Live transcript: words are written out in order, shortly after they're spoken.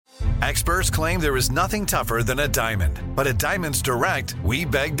Experts claim there is nothing tougher than a diamond. But at Diamonds Direct, we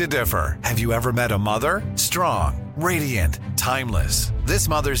beg to differ. Have you ever met a mother? Strong, radiant, timeless. This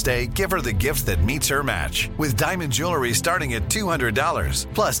Mother's Day, give her the gift that meets her match. With diamond jewelry starting at $200.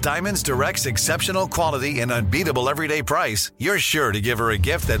 Plus Diamonds Direct's exceptional quality and unbeatable everyday price, you're sure to give her a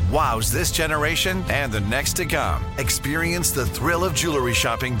gift that wows this generation and the next to come. Experience the thrill of jewelry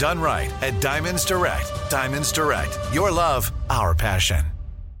shopping done right at Diamonds Direct. Diamonds Direct. Your love, our passion.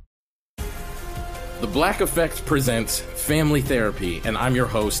 The Black Effect presents Family Therapy, and I'm your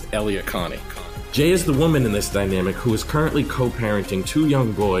host, Elliot Connie. Jay is the woman in this dynamic who is currently co-parenting 2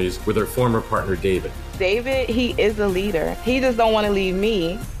 young boys with her former partner, David. David, he is a leader. He just don't want to leave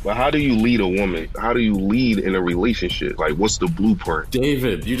me. But how do you lead a woman? How do you lead in a relationship? Like, what's the blueprint?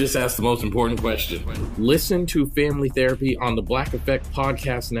 David, you just asked the most important question. Listen to Family Therapy on the Black Effect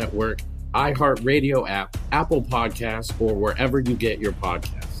Podcast Network, iHeartRadio app, Apple Podcasts, or wherever you get your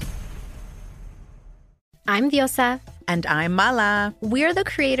podcasts. I'm Diosa. And I'm Mala. We're the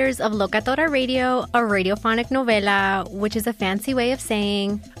creators of Locatora Radio, a radiophonic novela, which is a fancy way of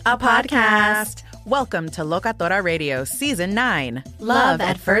saying a podcast. Welcome to Locatora Radio Season 9. Love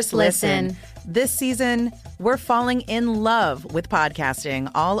at First Listen. This season, we're falling in love with podcasting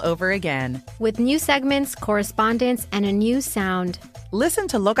all over again. With new segments, correspondence, and a new sound. Listen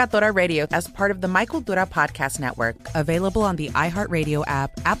to Locatora Radio as part of the My Cultura Podcast Network, available on the iHeartRadio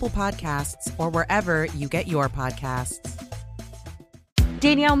app, Apple Podcasts, or wherever you get your podcasts.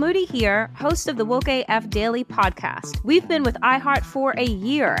 Danielle Moody here, host of the Woke AF Daily podcast. We've been with iHeart for a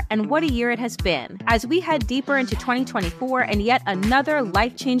year, and what a year it has been. As we head deeper into 2024 and yet another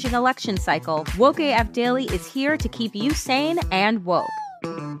life-changing election cycle, Woke AF Daily is here to keep you sane and woke.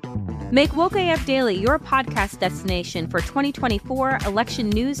 Make Woke AF Daily your podcast destination for 2024 election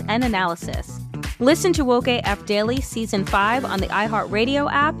news and analysis. Listen to Woke AF Daily Season 5 on the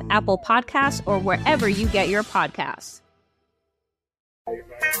iHeartRadio app, Apple Podcasts, or wherever you get your podcasts.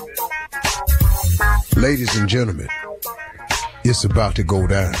 Ladies and gentlemen, it's about to go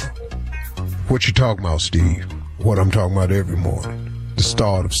down. What you talking about, Steve? What I'm talking about every morning. The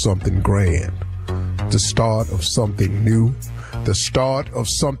start of something grand. The start of something new. The start of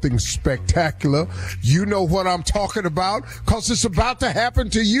something spectacular. You know what I'm talking about, because it's about to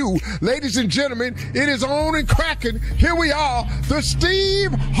happen to you. Ladies and gentlemen, it is on and cracking. Here we are, the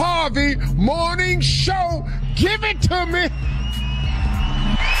Steve Harvey Morning Show. Give it to me.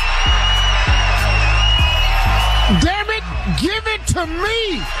 Damn it, give it to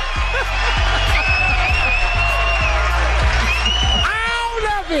me. Out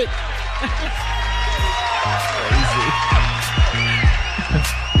of it.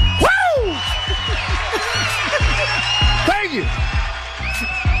 Woo! Thank you.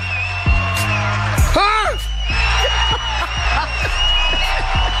 Huh?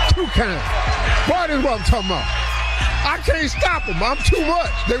 Too kind. Boy, this is what I'm talking about. I can't stop them. I'm too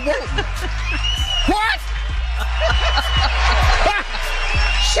much. They want me. What?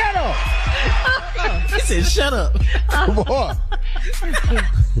 Shut up. He said, shut up. Boy.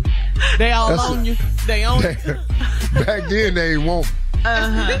 They all own you. They own you. Back then, they ain't want me.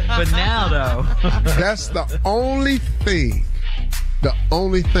 But now, though. That's the only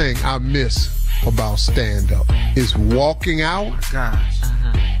thing I miss about stand-up is walking out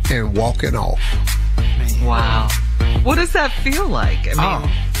and walking off. Wow. What does that feel like? I mean,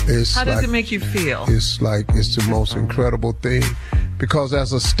 how does it make you feel? It's the most incredible thing. Because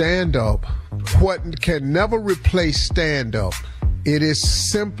as a stand-up, what can never replace stand-up, it is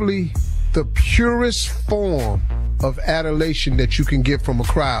simply the purest form of adulation that you can get from a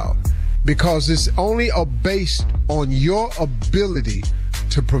crowd. Because it's only based on your ability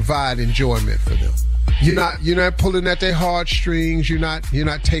to provide enjoyment for them. You're not pulling at their heartstrings. You're not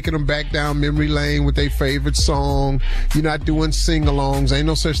taking them back down memory lane with their favorite song. You're not doing sing-alongs. Ain't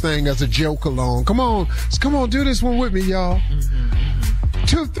no such thing as a joke-along. Come on, do this one with me, y'all.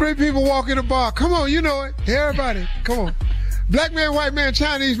 2, 3 people walk in the bar. Come on, you know it. Everybody, come on. Black man, white man,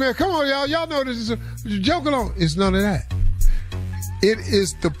 Chinese man. Come on, y'all. Y'all know this is a joke-along. It's none of that. It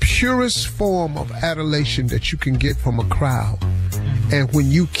is the purest form of adulation that you can get from a crowd. And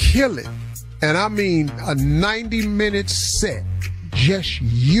when you kill it, and I mean a 90-minute set, just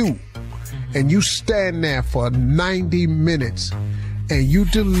you, and you stand there for 90 minutes, and you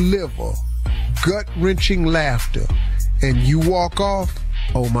deliver gut-wrenching laughter, and you walk off,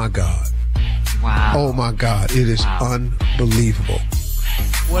 oh my God. Wow. Oh my God, it is unbelievable.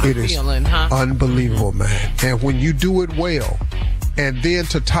 What a feeling, huh? Unbelievable, man. And when you do it well, and then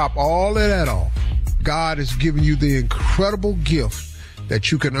to top all of that off, God has given you the incredible gift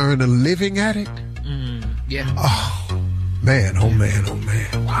that you can earn a living at it. Yeah. Oh, Man, oh man, oh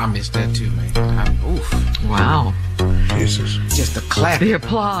man. I missed that too, man. Oof. Wow. Jesus. Just the clap. The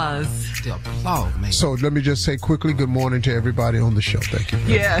applause. The applause, man. So let me just say quickly, good morning to everybody on the show. Thank you.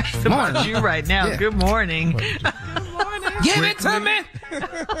 Yeah, it's about you right now. Yeah. Good morning. Good morning. Give it to me.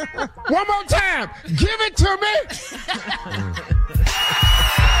 One more time. Give it to me.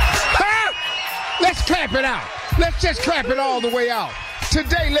 Let's clap it out. Let's just clap it all the way out.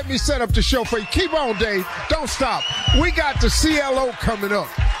 Today, let me set up the show for you. Keep on, Dave. Don't stop. We got the CLO coming up.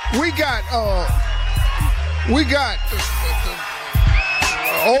 We got we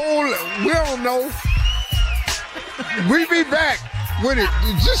don't know. We be back with it.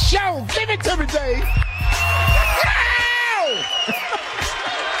 Just show. Give it to me, Dave.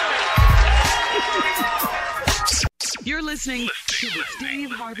 You're listening to the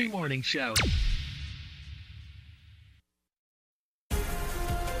Steve Harvey Morning Show.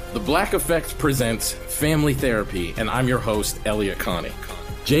 The Black Effect presents Family Therapy, and I'm your host, Elliot Connie.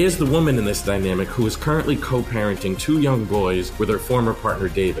 Jay is the woman in this dynamic who is currently co-parenting 2 young boys with her former partner,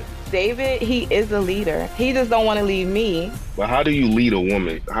 David. David, he is a leader. He just don't want to leave me. But how do you lead a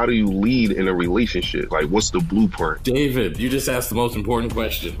woman? How do you lead in a relationship? Like, what's the blueprint? David, you just asked the most important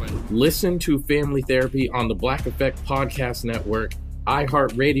question. Listen to Family Therapy on the Black Effect Podcast Network,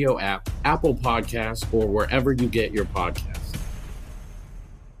 iHeart Radio app, Apple Podcasts, or wherever you get your podcasts.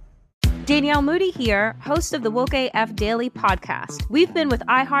 Danielle Moody here, host of the Woke AF Daily podcast. We've been with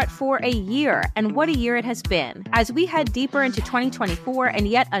iHeart for a year, and what a year it has been. As we head deeper into 2024 and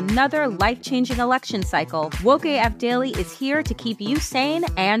yet another life-changing election cycle, Woke AF Daily is here to keep you sane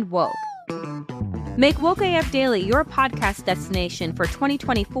and woke. Make Woke AF Daily your podcast destination for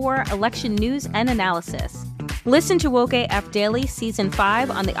 2024 election news and analysis. Listen to Woke AF Daily Season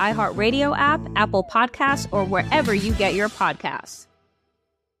 5 on the iHeart Radio app, Apple Podcasts, or wherever you get your podcasts.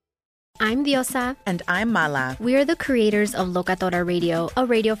 I'm Diosa. And I'm Mala. We are the creators of Locatora Radio, a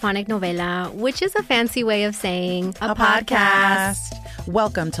radiophonic novela, which is a fancy way of saying a podcast.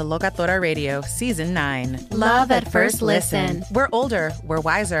 Welcome to Locatora Radio, Season 9. Love at first listen. We're older, we're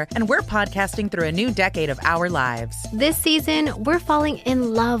wiser, and we're podcasting through a new decade of our lives. This season, we're falling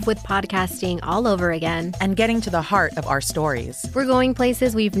in love with podcasting all over again. And getting to the heart of our stories. We're going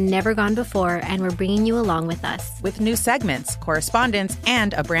places we've never gone before, and we're bringing you along with us. With new segments, correspondence,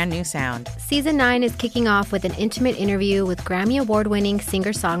 and a brand new sound. Season 9 is kicking off with an intimate interview with Grammy Award-winning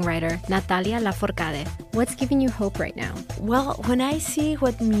singer-songwriter Natalia Lafourcade. What's giving you hope right now? Well, when I see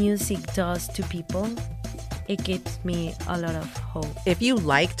what music does to people, it gives me a lot of hope. If you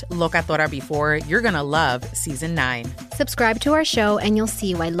liked Locatora before, you're going to love Season 9. Subscribe to our show and you'll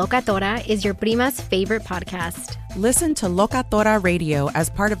see why Locatora is your prima's favorite podcast. Listen to Locatora Radio as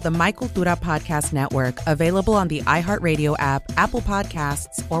part of the My Cultura Podcast Network, available on the iHeartRadio app, Apple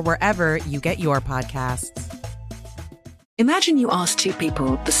Podcasts, or wherever you get your podcasts. Imagine you ask 2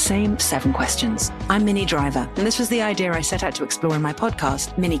 people the same 7 questions. I'm Minnie Driver, and this was the idea I set out to explore in my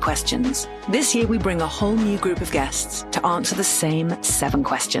podcast, Mini Questions. This year, we bring a whole new group of guests to answer the same 7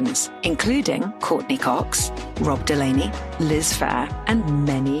 questions, including Courtney Cox, Rob Delaney, Liz Phair, and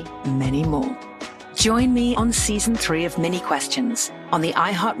many, many more. Join me on Season 3 of Mini Questions on the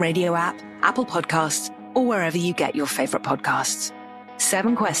iHeartRadio app, Apple Podcasts, or wherever you get your favorite podcasts.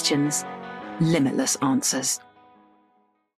 7 questions, limitless answers.